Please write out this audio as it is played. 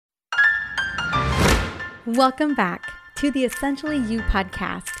Welcome back to the Essentially You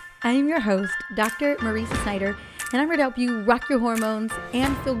podcast. I am your host, Dr. Marisa Snyder, and I'm here to help you rock your hormones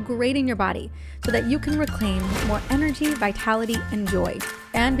and feel great in your body so that you can reclaim more energy, vitality, and joy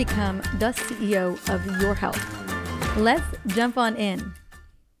and become the CEO of your health. Let's jump on in.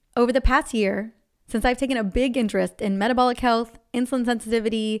 Over the past year, since I've taken a big interest in metabolic health, insulin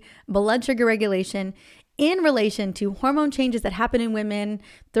sensitivity, blood sugar regulation, in relation to hormone changes that happen in women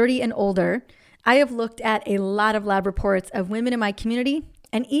 30 and older, I have looked at a lot of lab reports of women in my community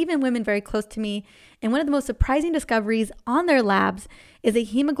and even women very close to me. And one of the most surprising discoveries on their labs is a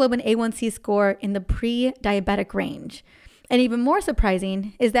hemoglobin A1C score in the pre-diabetic range. And even more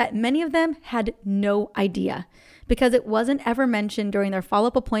surprising is that many of them had no idea because it wasn't ever mentioned during their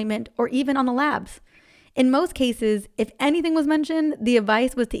follow-up appointment or even on the labs. In most cases, if anything was mentioned, the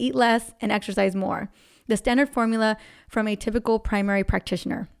advice was to eat less and exercise more, the standard formula from a typical primary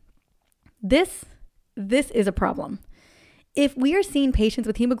practitioner. This is a problem. If we are seeing patients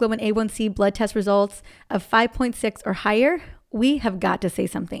with hemoglobin A1C blood test results of 5.6 or higher, we have got to say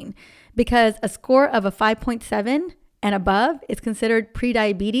something because a score of a 5.7 and above is considered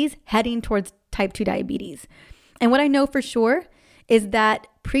prediabetes heading towards type 2 diabetes. And what I know for sure is that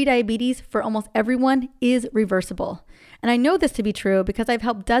prediabetes for almost everyone is reversible. And I know this to be true because I've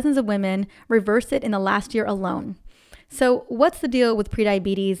helped dozens of women reverse it in the last year alone. So what's the deal with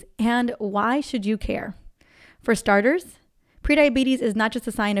prediabetes and why should you care? For starters, prediabetes is not just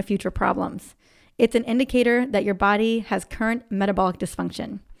a sign of future problems. It's an indicator that your body has current metabolic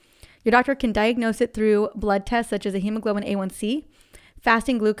dysfunction. Your doctor can diagnose it through blood tests such as a hemoglobin A1C,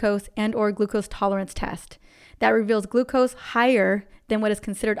 fasting glucose, and or glucose tolerance test that reveals glucose higher than what is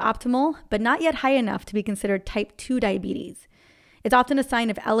considered optimal, but not yet high enough to be considered type 2 diabetes. It's often a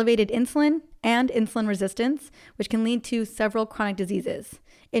sign of elevated insulin and insulin resistance, which can lead to several chronic diseases.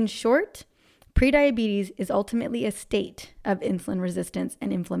 In short, prediabetes is ultimately a state of insulin resistance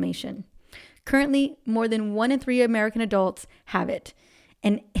and inflammation. Currently, more than 1 in 3 American adults have it,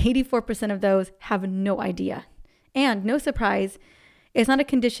 and 84% of those have no idea. And no surprise, it's not a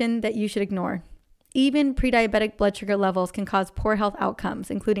condition that you should ignore. Even pre-diabetic blood sugar levels can cause poor health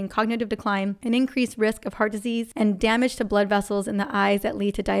outcomes, including cognitive decline, an increased risk of heart disease, and damage to blood vessels in the eyes that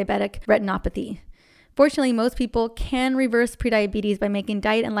lead to diabetic retinopathy. Fortunately, most people can reverse prediabetes by making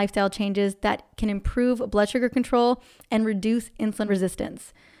diet and lifestyle changes that can improve blood sugar control and reduce insulin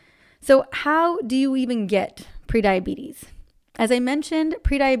resistance. So how do you even get prediabetes? As I mentioned,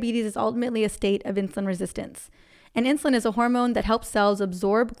 prediabetes is ultimately a state of insulin resistance. And insulin is a hormone that helps cells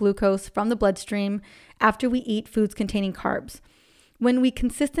absorb glucose from the bloodstream after we eat foods containing carbs. When we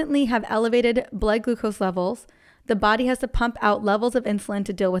consistently have elevated blood glucose levels, the body has to pump out levels of insulin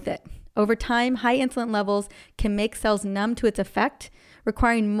to deal with it. Over time, high insulin levels can make cells numb to its effect,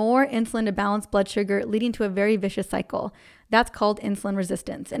 requiring more insulin to balance blood sugar, leading to a very vicious cycle. That's called insulin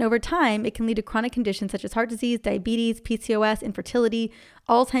resistance. And over time, it can lead to chronic conditions such as heart disease, diabetes, PCOS, infertility,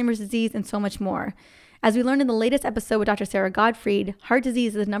 Alzheimer's disease, and so much more. As we learned in the latest episode with Dr. Sarah Gottfried, heart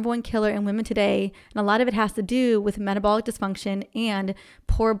disease is the number 1 killer in women today, and a lot of it has to do with metabolic dysfunction and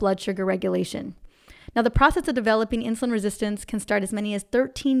poor blood sugar regulation. Now, the process of developing insulin resistance can start as many as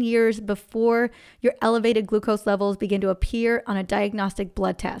 13 years before your elevated glucose levels begin to appear on a diagnostic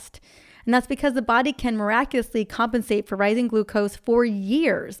blood test. And that's because the body can miraculously compensate for rising glucose for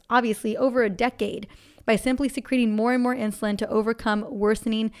years, obviously over a decade, by simply secreting more and more insulin to overcome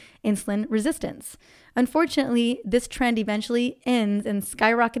worsening insulin resistance. Unfortunately, this trend eventually ends in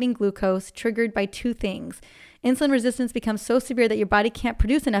skyrocketing glucose triggered by 2 things. Insulin resistance becomes so severe that your body can't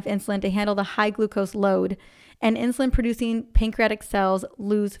produce enough insulin to handle the high glucose load, and insulin-producing pancreatic cells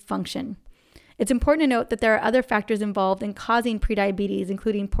lose function. It's important to note that there are other factors involved in causing prediabetes,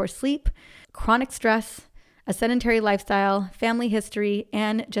 including poor sleep, chronic stress, a sedentary lifestyle, family history,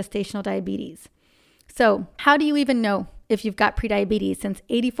 and gestational diabetes. So, how do you even know if you've got prediabetes since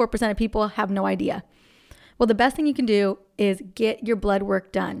 84% of people have no idea? Well, the best thing you can do is get your blood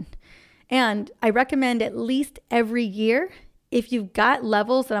work done. And I recommend at least every year, if you've got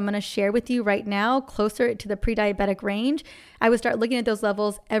levels that I'm going to share with you right now closer to the pre-diabetic range, I would start looking at those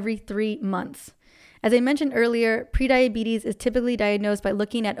levels every 3 months. As I mentioned earlier, prediabetes is typically diagnosed by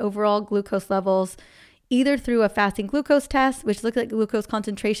looking at overall glucose levels, either through a fasting glucose test, which looks at glucose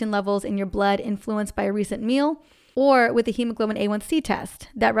concentration levels in your blood influenced by a recent meal, or with the hemoglobin A1C test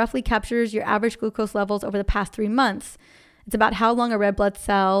that roughly captures your average glucose levels over the past 3 months. It's about how long a red blood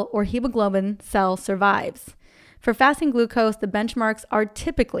cell or hemoglobin cell survives. For fasting glucose, the benchmarks are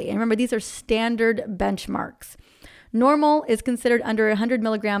typically, and remember, these are standard benchmarks. Normal is considered under 100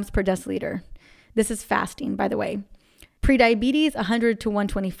 milligrams per deciliter. This is fasting, by the way. Prediabetes, 100 to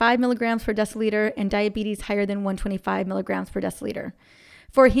 125 milligrams per deciliter, and diabetes higher than 125 milligrams per deciliter.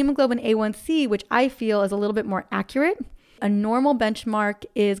 For hemoglobin A1C, which I feel is a little bit more accurate, a normal benchmark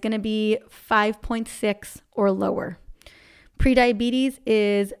is going to be 5.6 or lower. Prediabetes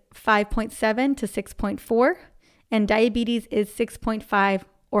is 5.7 to 6.4, and diabetes is 6.5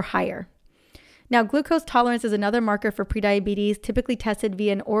 or higher. Now, glucose tolerance is another marker for prediabetes, typically tested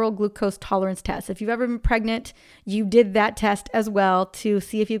via an oral glucose tolerance test. If you've ever been pregnant, you did that test as well to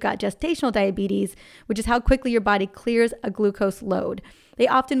see if you've got gestational diabetes, which is how quickly your body clears a glucose load. They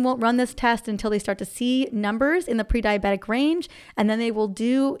often won't run this test until they start to see numbers in the pre-diabetic range, and then they will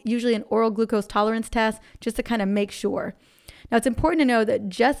do usually an oral glucose tolerance test just to kind of make sure. Now, it's important to know that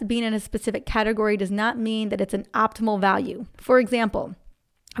just being in a specific category does not mean that it's an optimal value. For example,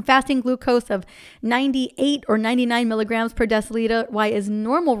 a fasting glucose of 98 or 99 milligrams per deciliter, while is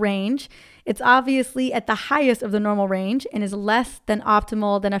normal range, it's obviously at the highest of the normal range and is less than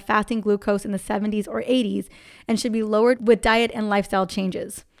optimal than a fasting glucose in the 70s or 80s and should be lowered with diet and lifestyle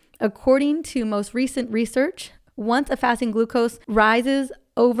changes. According to most recent research, once a fasting glucose rises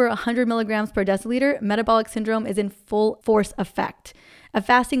over 100 milligrams per deciliter, metabolic syndrome is in full force effect. A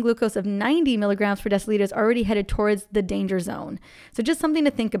fasting glucose of 90 milligrams per deciliter is already headed towards the danger zone. So just something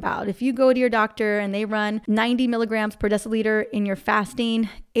to think about. If you go to your doctor and they run 90 milligrams per deciliter in your fasting,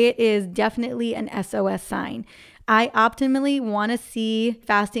 it is definitely an SOS sign. I optimally want to see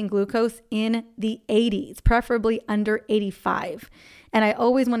fasting glucose in the 80s, preferably under 85. And I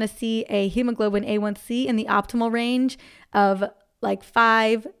always want to see a hemoglobin A1C in the optimal range of like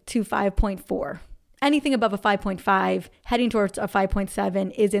 5 to 5.4. Anything above a 5.5, heading towards a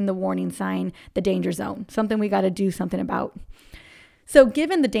 5.7 is in the warning sign, the danger zone, something we got to do something about. So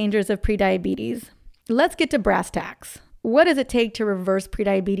given the dangers of prediabetes, let's get to brass tacks. What does it take to reverse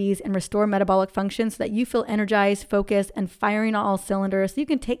prediabetes and restore metabolic function so that you feel energized, focused, and firing on all cylinders so you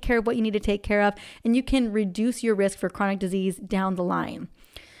can take care of what you need to take care of and you can reduce your risk for chronic disease down the line?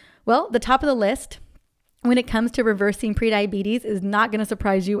 Well, the top of the list when it comes to reversing prediabetes is not going to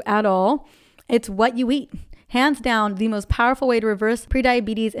surprise you at all. It's what you eat. Hands down, the most powerful way to reverse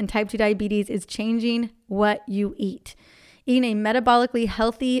prediabetes and type 2 diabetes is changing what you eat. Eating a metabolically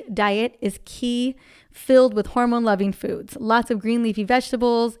healthy diet is key, filled with hormone-loving foods. Lots of green leafy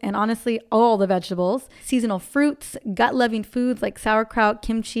vegetables, and honestly, all the vegetables. Seasonal fruits, gut-loving foods like sauerkraut,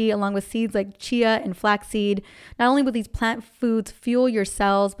 kimchi, along with seeds like chia and flaxseed. Not only will these plant foods fuel your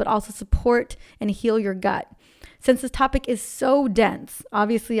cells, but also support and heal your gut. Since this topic is so dense,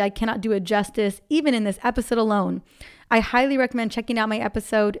 obviously I cannot do it justice even in this episode alone. I highly recommend checking out my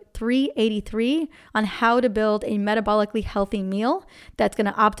episode 383 on how to build a metabolically healthy meal that's going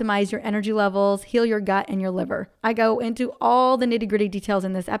to optimize your energy levels, heal your gut and your liver. I go into all the nitty-gritty details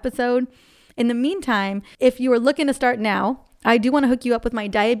in this episode. In the meantime, if you are looking to start now, I do want to hook you up with my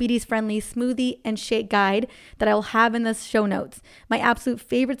diabetes-friendly smoothie and shake guide that I will have in the show notes. My absolute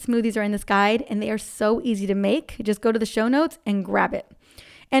favorite smoothies are in this guide, and they are so easy to make. Just go to the show notes and grab it.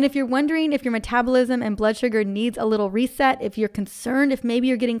 And if you're wondering if your metabolism and blood sugar needs a little reset, if you're concerned if maybe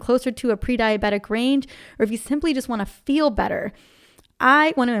you're getting closer to a pre-diabetic range, or if you simply just want to feel better,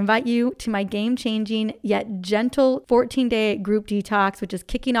 I want to invite you to my game-changing yet gentle 14-day group detox, which is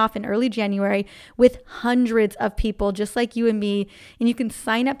kicking off in early January with hundreds of people just like you and me, and you can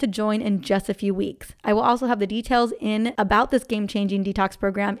sign up to join in just a few weeks. I will also have the details about this game-changing detox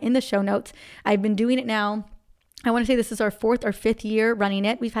program in the show notes. I've been doing it now. I want to say this is our 4th or 5th year running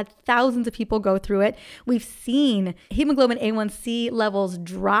it. We've had thousands of people go through it. We've seen hemoglobin A1C levels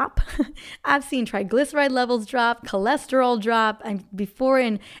drop. I've seen triglyceride levels drop, cholesterol drop, before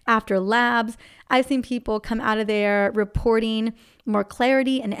and after labs. I've seen people come out of there reporting more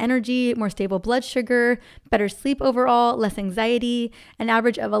clarity and energy, more stable blood sugar, better sleep overall, less anxiety, an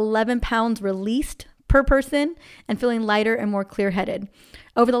average of 11 pounds released per person, and feeling lighter and more clear-headed.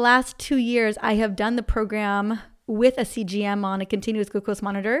 Over the last 2 years, I have done the program with a CGM on, a continuous glucose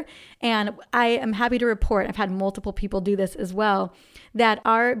monitor. And I am happy to report, I've had multiple people do this as well, that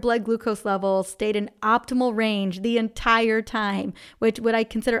our blood glucose levels stayed in optimal range the entire time, which what I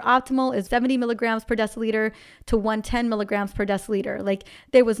consider optimal is 70 milligrams per deciliter to 110 milligrams per deciliter. Like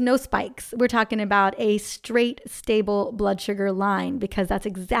there was no spikes. We're talking about a straight, stable blood sugar line because that's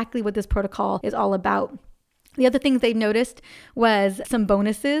exactly what this protocol is all about. The other things they've noticed was some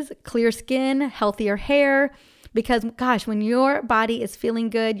bonuses: clear skin, healthier hair, because gosh, when your body is feeling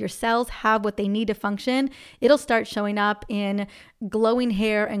good, your cells have what they need to function, it'll start showing up in glowing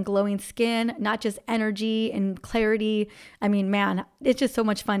hair and glowing skin, not just energy and clarity. I mean, man, it's just so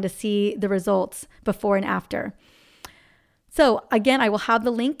much fun to see the results before and after. So again, I will have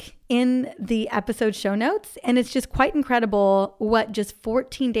the link in the episode show notes, and it's just quite incredible what just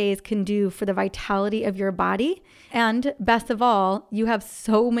 14 days can do for the vitality of your body. And best of all, you have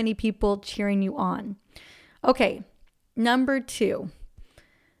so many people cheering you on. Okay, number 2,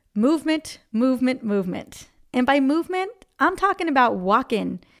 movement. And by movement, I'm talking about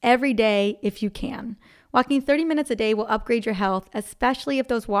walking every day if you can. Walking 30 minutes a day will upgrade your health, especially if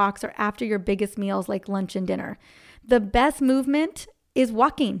those walks are after your biggest meals like lunch and dinner. The best movement is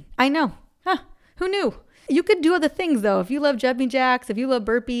walking. I know. Who knew? You could do other things though. If you love jumping jacks, if you love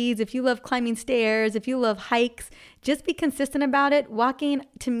burpees, if you love climbing stairs, if you love hikes, just be consistent about it. Walking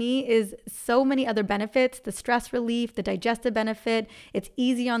to me is so many other benefits, the stress relief, the digestive benefit. It's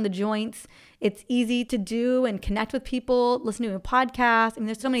easy on the joints. It's easy to do and connect with people, listen to a podcast.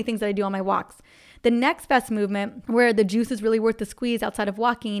 There's so many things that I do on my walks. The next best movement where the juice is really worth the squeeze outside of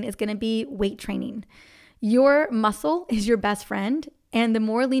walking is going to be weight training. Your muscle is your best friend, and the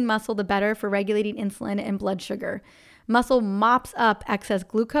more lean muscle, the better for regulating insulin and blood sugar. Muscle mops up excess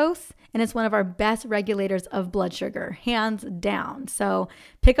glucose, and it's one of our best regulators of blood sugar, hands down. So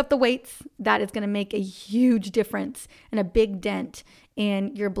pick up the weights. That is going to make a huge difference and a big dent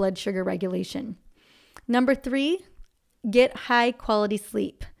in your blood sugar regulation. Number 3, get high quality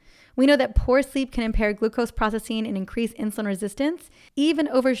sleep. We know that poor sleep can impair glucose processing and increase insulin resistance, even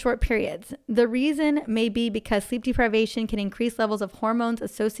over short periods. The reason may be because sleep deprivation can increase levels of hormones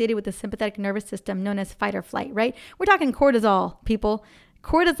associated with the sympathetic nervous system known as fight or flight, right? We're talking cortisol, people.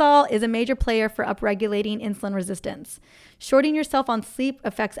 Cortisol is a major player for upregulating insulin resistance. Shorting yourself on sleep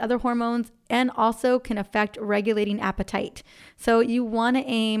affects other hormones and also can affect regulating appetite. So you want to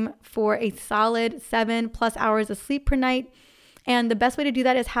aim for a solid 7+ hours of sleep per night. And the best way to do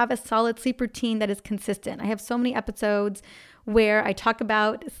that is have a solid sleep routine that is consistent. I have so many episodes where I talk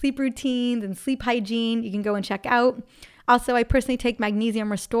about sleep routines and sleep hygiene. You can go and check out. Also, I personally take Magnesium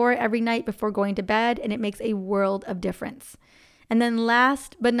Restore every night before going to bed, and it makes a world of difference. And then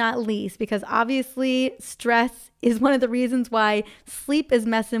last but not least, because obviously stress is one of the reasons why sleep is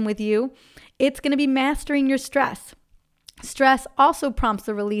messing with you, it's going to be mastering your stress. Stress also prompts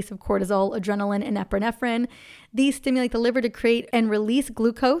the release of cortisol, adrenaline, and epinephrine. These stimulate the liver to create and release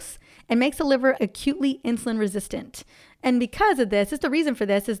glucose and makes the liver acutely insulin resistant. And because of this, the reason for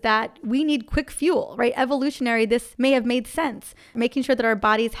this is that we need quick fuel, right? Evolutionary, this may have made sense. Making sure that our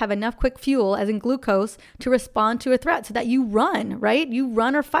bodies have enough quick fuel, as in glucose, to respond to a threat so that you run, right? You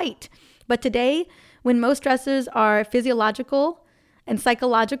run or fight. But today, when most stressors are physiological and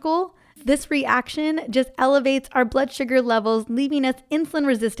psychological, this reaction just elevates our blood sugar levels, leaving us insulin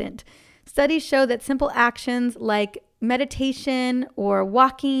resistant. Studies show that simple actions like meditation or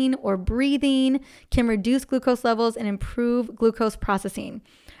walking or breathing can reduce glucose levels and improve glucose processing.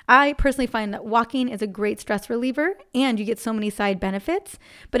 I personally find that walking is a great stress reliever and you get so many side benefits.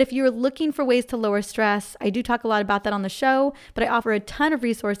 But if you're looking for ways to lower stress, I do talk a lot about that on the show, but I offer a ton of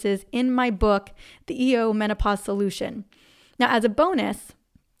resources in my book, The EO Menopause Solution. Now, as a bonus,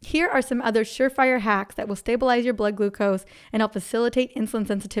 here are some other surefire hacks that will stabilize your blood glucose and help facilitate insulin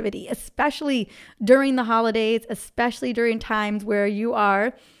sensitivity, especially during the holidays, especially during times where you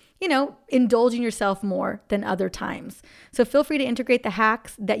are, indulging yourself more than other times. So feel free to integrate the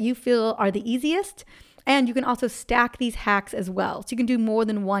hacks that you feel are the easiest, and you can also stack these hacks as well. So you can do more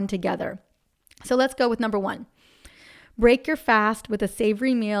than one together. So let's go with number 1. Break your fast with a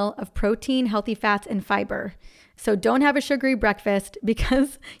savory meal of protein, healthy fats, and fiber. So don't have a sugary breakfast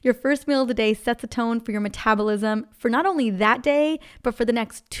because your first meal of the day sets the tone for your metabolism for not only that day, but for the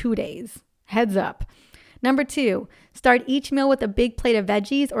next 2 days. Heads up. Number 2, start each meal with a big plate of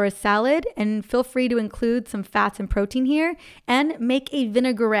veggies or a salad, and feel free to include some fats and protein here, and make a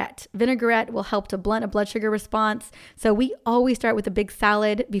vinaigrette. Vinaigrette will help to blunt a blood sugar response. So we always start with a big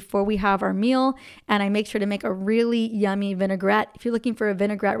salad before we have our meal, and I make sure to make a really yummy vinaigrette. If you're looking for a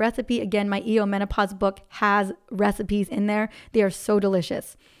vinaigrette recipe, again, my EO Menopause book has recipes in there. They are so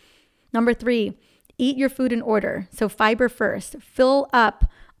delicious. Number 3, eat your food in order. So fiber first. Fill up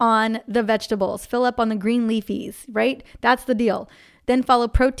on the vegetables, fill up on the green leafies, right? That's the deal. Then follow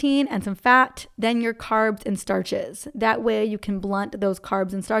protein and some fat, then your carbs and starches. That way you can blunt those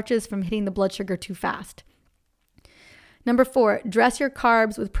carbs and starches from hitting the blood sugar too fast. Number 4, dress your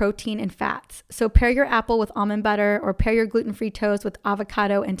carbs with protein and fats. So pair your apple with almond butter or pair your gluten-free toast with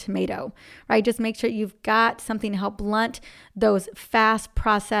avocado and tomato, right? Just make sure you've got something to help blunt those fast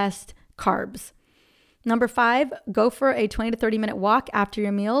processed carbs. Number 5, go for a 20 to 30 minute walk after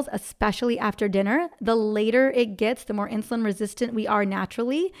your meals, especially after dinner. The later it gets, the more insulin resistant we are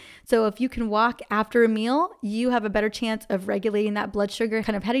naturally. So if you can walk after a meal, you have a better chance of regulating that blood sugar,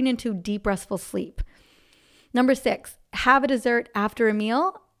 kind of heading into deep restful sleep. Number 6, have a dessert after a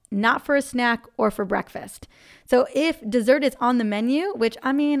meal, not for a snack or for breakfast. So if dessert is on the menu, which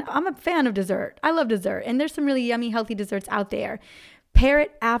I'm a fan of dessert. I love dessert, and there's some really yummy, healthy desserts out there. Pair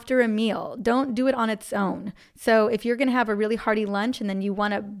it after a meal. Don't do it on its own. So if you're going to have a really hearty lunch and then you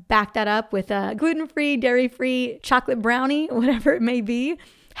want to back that up with a gluten-free, dairy-free chocolate brownie, whatever it may be,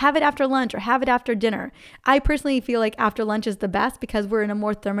 have it after lunch or have it after dinner. I personally feel like after lunch is the best because we're in a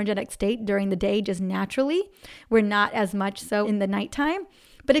more thermogenic state during the day just naturally. We're not as much so in the nighttime.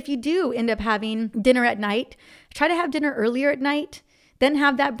 But if you do end up having dinner at night, try to have dinner earlier at night, then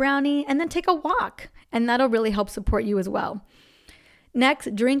have that brownie, and then take a walk. And that'll really help support you as well.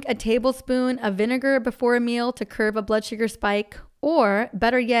 Next, drink a tablespoon of vinegar before a meal to curb a blood sugar spike, or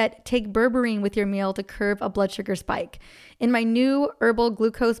better yet, take berberine with your meal to curb a blood sugar spike. In my new herbal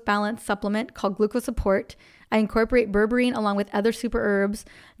glucose balance supplement called Glucose Support, I incorporate berberine along with other super herbs.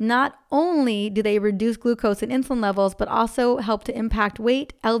 Not only do they reduce glucose and insulin levels, but also help to impact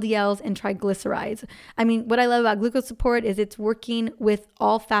weight, LDLs, and triglycerides. What I love about Glucose Support is it's working with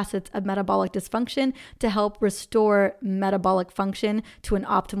all facets of metabolic dysfunction to help restore metabolic function to an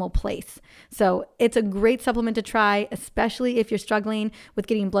optimal place. So it's a great supplement to try, especially if you're struggling with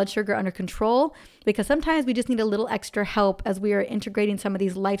getting blood sugar under control, because sometimes we just need a little extra help as we are integrating some of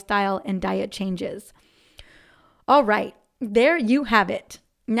these lifestyle and diet changes. All right, there you have it.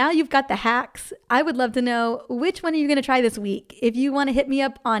 Now you've got the hacks. I would love to know which one are you going to try this week. If you want to hit me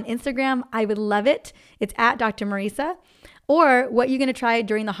up on Instagram, I would love it. It's at Dr. Marisa. Or what you're going to try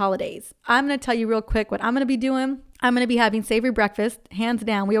during the holidays. I'm going to tell you real quick what I'm going to be doing. I'm going to be having savory breakfast, hands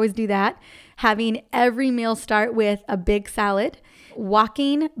down. We always do that. Having every meal start with a big salad.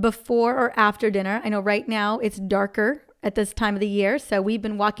 Walking before or after dinner. I know right now it's darker at this time of the year. So we've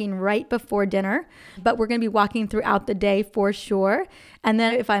been walking right before dinner, but we're going to be walking throughout the day for sure. And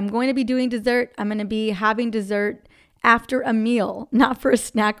then if I'm going to be doing dessert, I'm going to be having dessert after a meal, not for a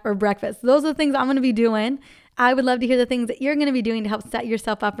snack or breakfast. Those are the things I'm going to be doing. I would love to hear the things that you're going to be doing to help set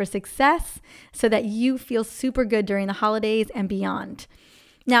yourself up for success so that you feel super good during the holidays and beyond.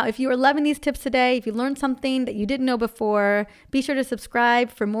 Now, if you are loving these tips today, if you learned something that you didn't know before, be sure to subscribe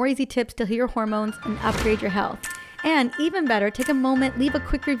for more easy tips to heal your hormones and upgrade your health. And even better, take a moment, leave a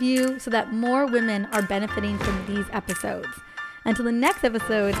quick review so that more women are benefiting from these episodes. Until the next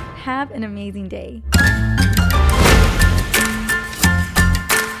episode, have an amazing day.